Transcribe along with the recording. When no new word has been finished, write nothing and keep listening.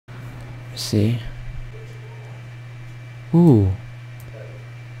See? Ooh.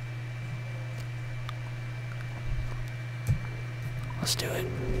 Let's do it.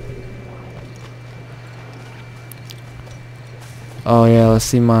 Oh yeah, let's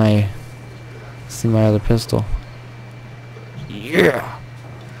see my other pistol. Yeah.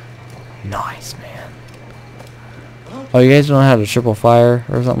 Nice, man. Oh, you guys don't know how to triple fire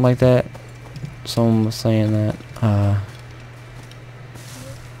or something like that? Someone was saying that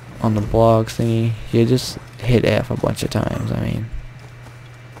on the blog thingy. You just hit F a bunch of times. I mean,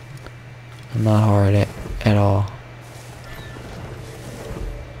 not hard at all.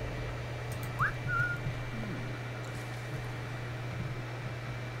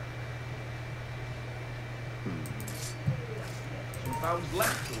 Pounds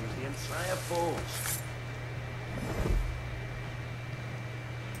left towards the entire force.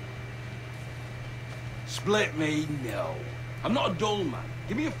 Split me? No. I'm not a dull man.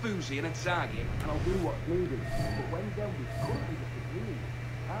 Give me a foozy and a target, and I'll do what's needed. But when done, we could be disagreeing.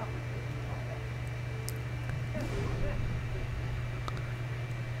 Can't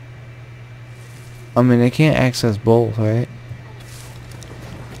we? I mean, they can't access both, right?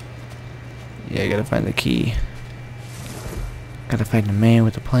 Yeah, I gotta find the key. Gotta find the man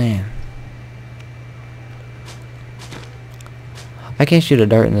with the plan. I can't shoot a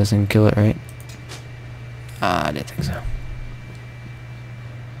dart in this and kill it, right? I didn't think so.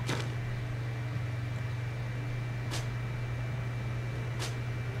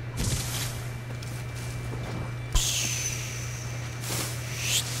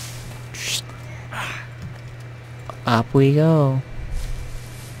 Up we go.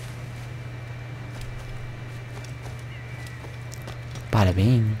 Bada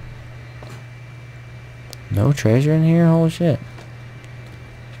bing. No treasure in here? Holy shit.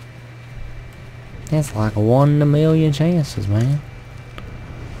 That's like a 1 in a million chances, man.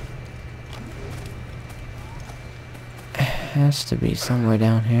 It has to be somewhere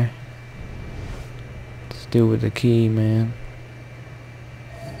down here. Let's do with the key, man.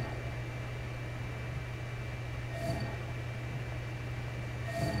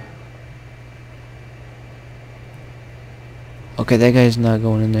 Okay, that guy's not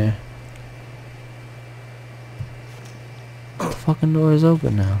going in there. The fucking door is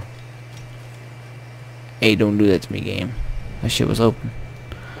open now. Hey, don't do that to me, game. That shit was open.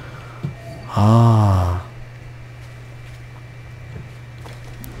 Ah.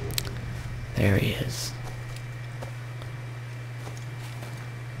 There he is.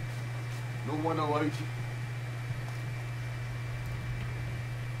 No one allowed you.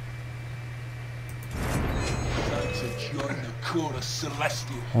 Time to join the chorus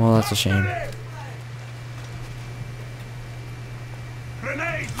celestial. Well, that's a shame.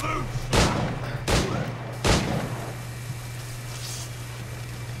 Grenade loose!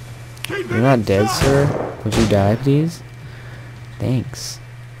 You're not dead, sir? Would you die, please? Thanks.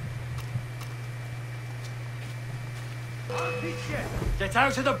 Get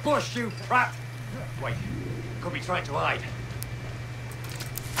out of the bush, you prat! Wait, could be trying to hide.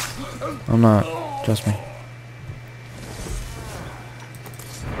 I'm not. Trust me.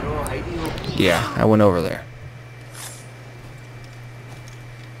 Yeah, I went over there.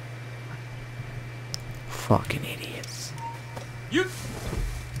 Fucking idiots. You.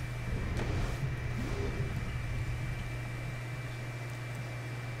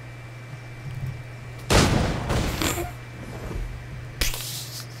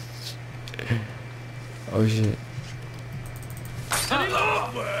 Oh shit.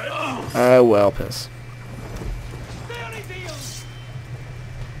 Well, piss.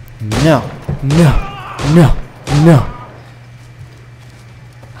 No, no, no, no.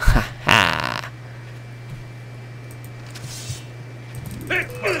 Ha ha.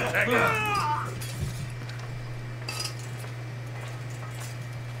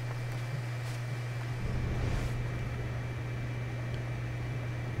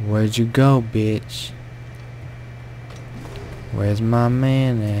 Where'd you go, bitch? Where's my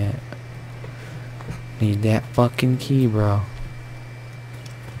man at? Need that fucking key, bro.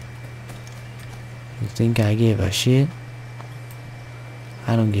 You think I give a shit?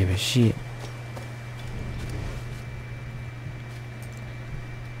 I don't give a shit.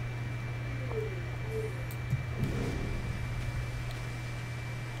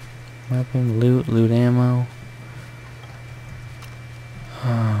 Weapon, loot ammo.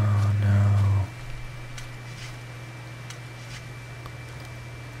 Oh no.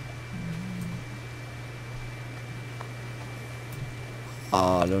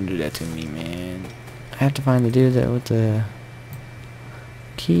 Oh, don't do that to me, man. I have to find the dude that with the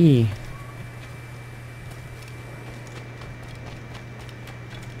key.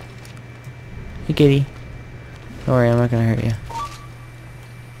 Hey, kitty. Don't worry, I'm not gonna hurt you.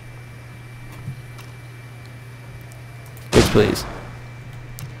 Bitch, please.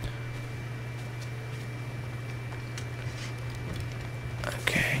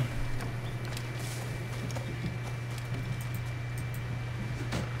 Okay.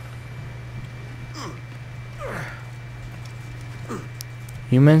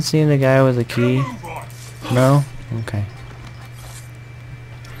 You men seen the guy with a key? No? Okay.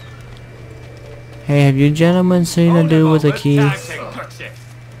 Hey, have you gentlemen seen a dude with a key?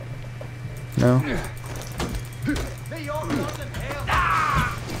 No?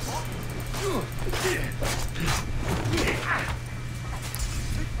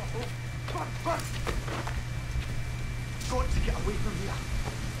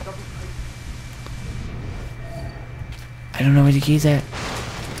 I don't know where the key's at.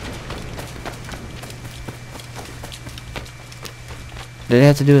 Did it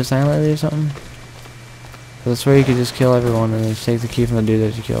have to do it silently or something? I swear you could just kill everyone and then just take the key from the dude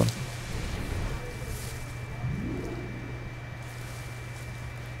that you killed.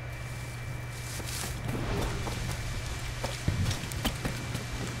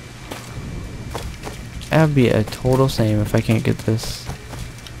 That would be a total shame if I can't get this.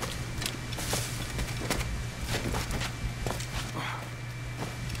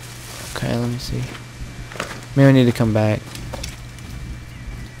 Okay, let me see. Maybe I need to come back.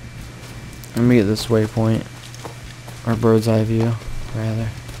 Let me get this waypoint. Or bird's eye view, rather.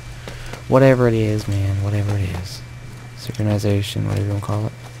 Whatever it is, man. Whatever it is. Synchronization, whatever you want to call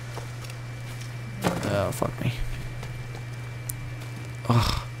it. Oh, fuck me.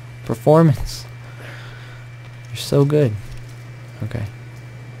 Ugh. Performance. You're so good. Okay.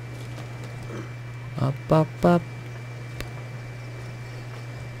 Up, up, up.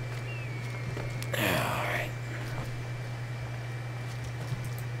 Alright.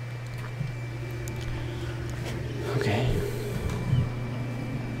 Okay.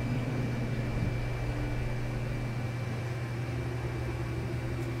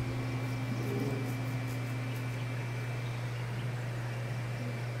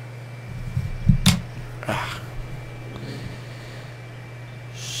 Ah.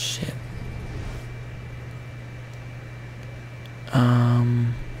 Shit.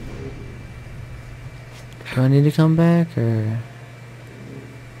 Do I need to come back or?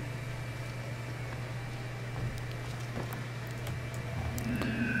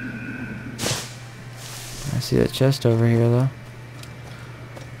 I see that chest over here though.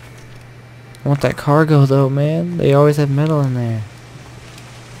 I want that cargo though, man. They always have metal in there.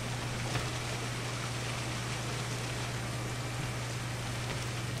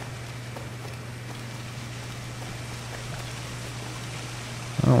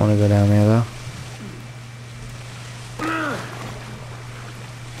 I don't want to go down there though.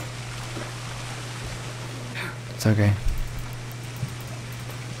 It's okay.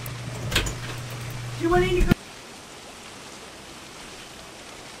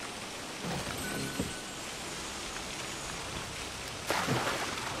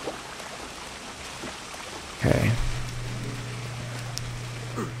 Okay.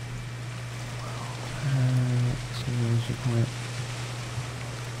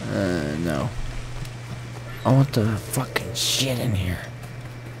 No. I want the fucking shit in here.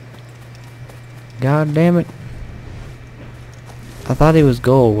 God damn it. I thought he was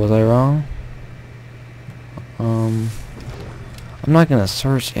gold. Was I wrong? I'm not gonna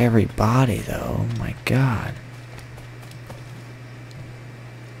search every body though. Oh my god.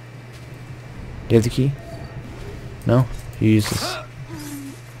 Do you have the key? No? You use this.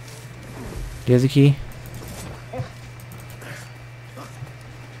 Do you have the key?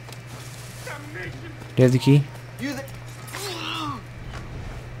 Do you have the key?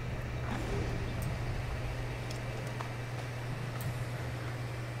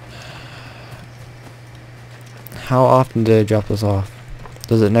 How often do I drop this off?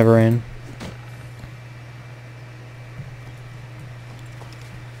 Does it never end?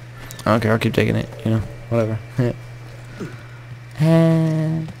 Okay, I'll keep taking it, you know, whatever.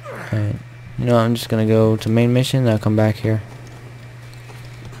 Alright. You know, I'm just gonna go to main mission, then I'll come back here.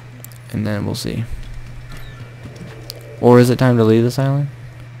 And then we'll see. Or is it time to leave this island?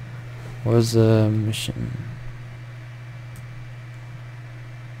 Where's the mission?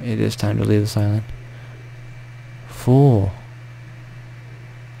 It is time to leave this island. Full.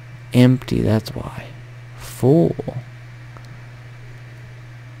 Empty, that's why. Full.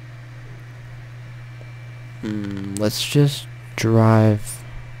 Let's just drive.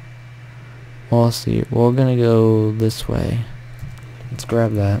 Well, let's see. We're gonna go this way. Let's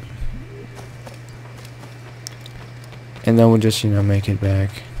grab that. And then we'll just, you know, make it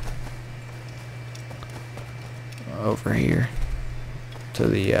back. over here to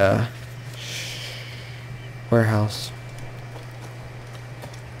the warehouse.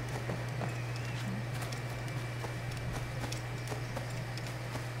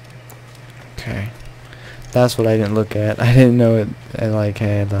 Okay, that's what I didn't look at. I didn't know it like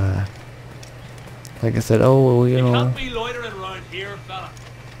had like I said, oh well, you know. Can't be loitering around here, fella.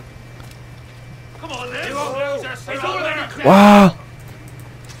 Come on, then. You won't lose your sight over there. Wow!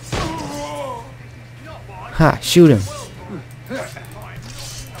 Ha! Shoot him!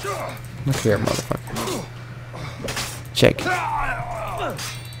 Look here, motherfucker. Check.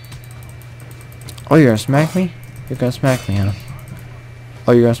 Oh, you're gonna smack me? You're gonna smack me, huh?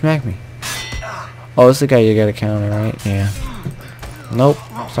 Oh, you're gonna smack me? Oh, it's the guy you gotta counter, right? Yeah. Nope.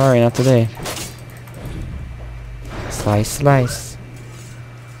 Sorry, not today. Slice, slice.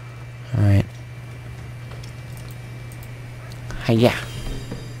 Alright. Hiya.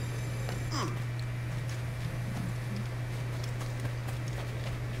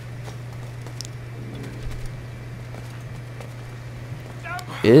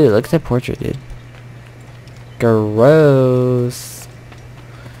 Ew, look at that portrait, dude. Gross.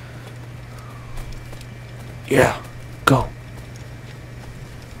 Yeah, go.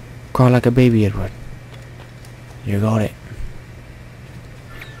 Crawl like a baby, Edward. You got it.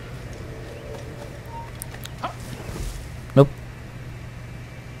 Nope.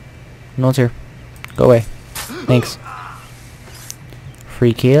 No one's here. Go away. Thanks.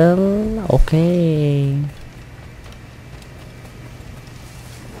 Free kill? Okay.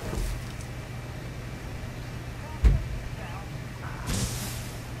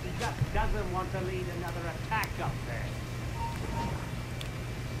 Doesn't want to lead another attack up there.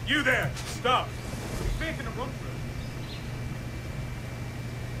 You there! Stop! He's making a run for it.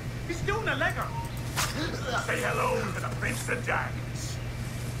 He's doing a legger. Say hello to the Prince of Darkness.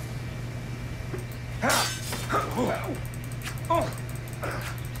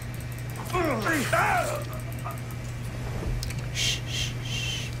 Shh, shh,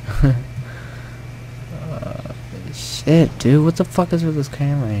 shh. Shit, dude, what the fuck is with this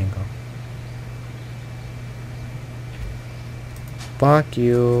camera angle? Fuck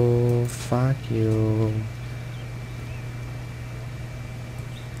you. Fuck you.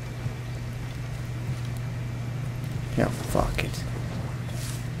 Yeah, fuck it.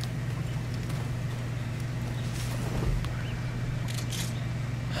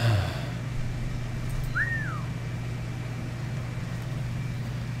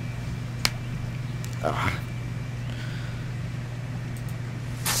 Ah.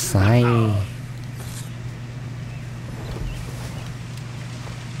 Sigh.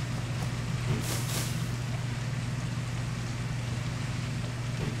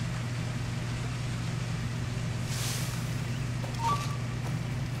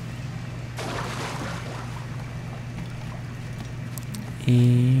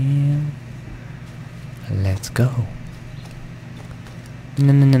 And let's go.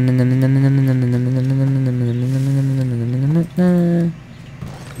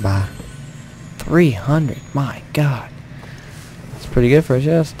 Bye. 300. My God, it's pretty good for a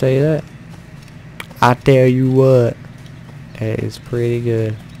chest. I'll tell you that. I tell you what, it is pretty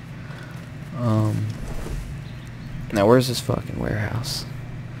good. Now where's this fucking warehouse?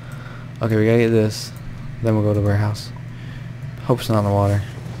 Okay, we gotta get this. Then we'll go to the warehouse. Hope it's not in the water.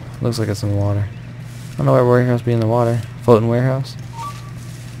 Looks like it's in the water. I don't know why warehouse be in the water. Floating warehouse.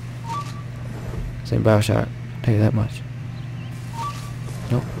 Same BioShock. Tell you that much.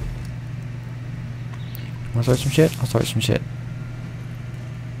 Nope. Wanna start some shit? I'll start some shit.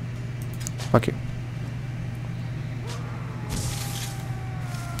 Fuck you.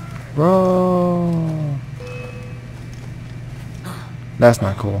 Bro. That's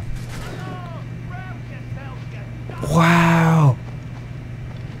not cool. Wow.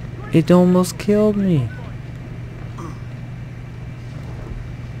 It almost killed me.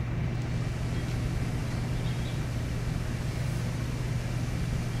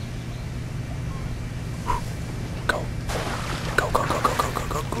 Go. Go, go, go, go, go, go,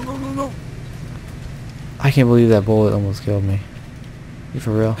 go, go, go, go, go. I can't believe that bullet almost killed me. You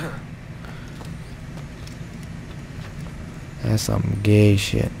for real? That's some gay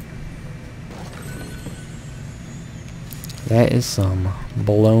shit. That is some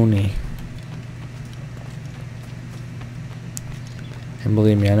baloney. And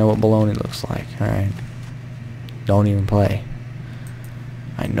believe me, I know what baloney looks like, alright? Don't even play.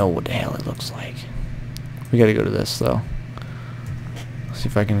 I know what the hell it looks like. We gotta go to this, though. See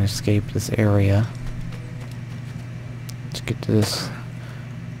if I can escape this area. Let's get to this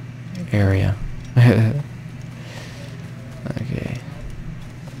area. Okay.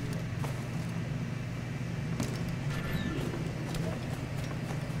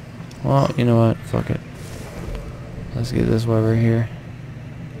 Well, you know what? Fuck it. Let's get this while we're here.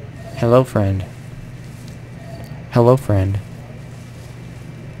 Hello, friend. Hello, friend.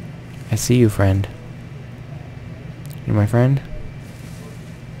 I see you, friend. You're my friend?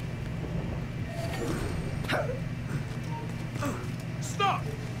 Stop!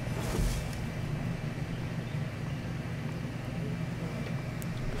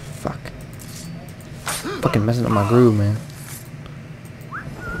 Fuck. Fucking messing up my groove, man.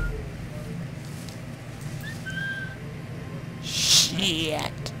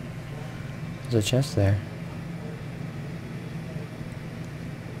 Shit. There's a chest there.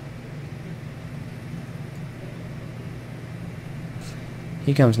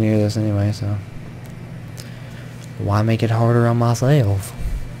 He comes near this anyway, so why make it harder on myself?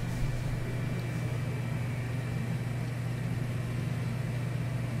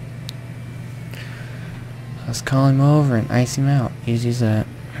 Let's call him over and ice him out. Easy as that.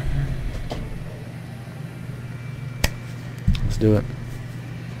 Let's do it.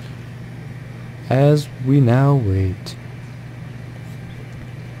 As we now wait.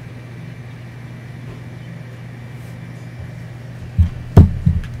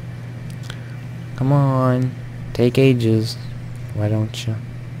 Come on. Take ages. Why don't you?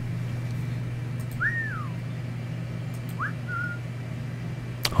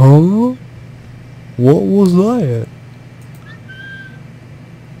 Huh? What was that?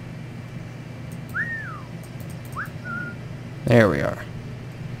 There we are.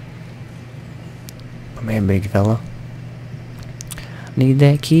 Come here, big fella. Need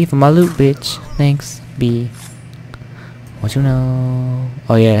that key for my loot, bitch. Thanks, B. What you know?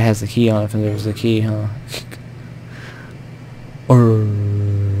 Oh yeah, it has the key on it if there was a key, huh?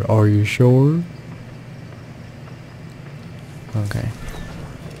 Are you sure? Okay.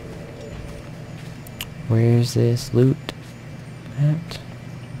 Where's this loot at?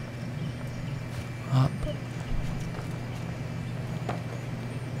 Up.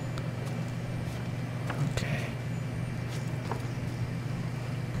 Okay.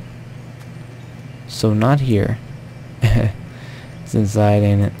 So not here. It's inside,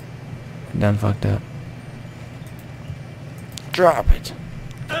 ain't it? Done fucked up. Drop it.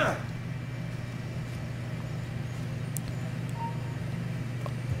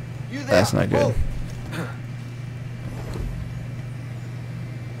 That's not good.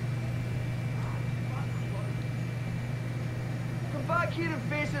 Come back here and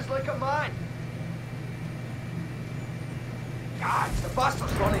face us like a man. God, the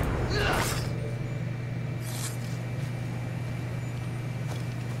bastard's running.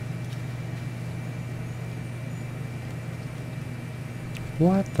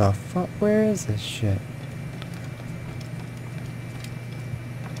 What the fuck? Where is this shit?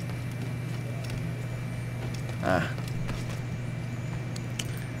 Ah.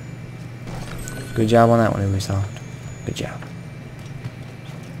 Good job on that one, Ubisoft. Good job.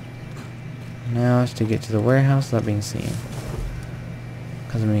 Now it's to get to the warehouse without being seen.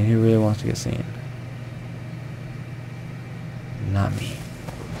 Because, I mean, who really wants to get seen? Not me.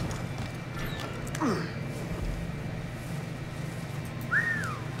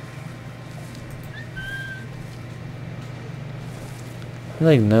 He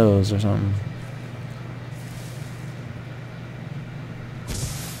like knows or something.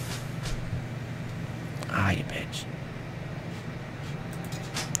 Ah, you bitch.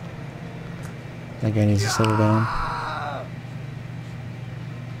 That guy needs to settle down.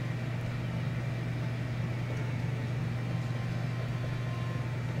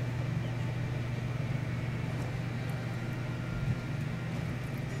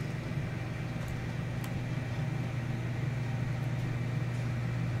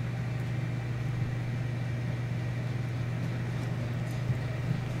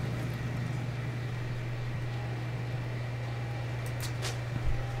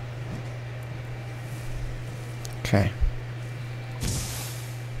 Okay.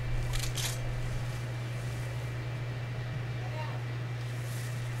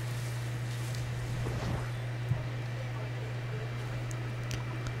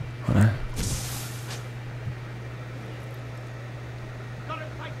 Hold on.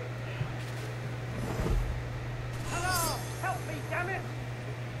 Hello! Help me, damn it!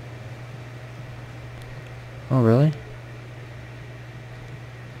 Oh, really?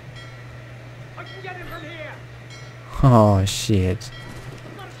 I can get him from here! Oh, shit.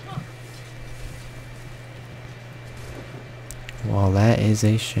 Well, that is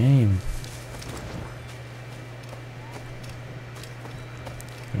a shame.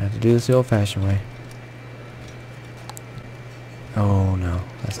 Gonna have to do this the old-fashioned way. Oh, no.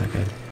 That's not good.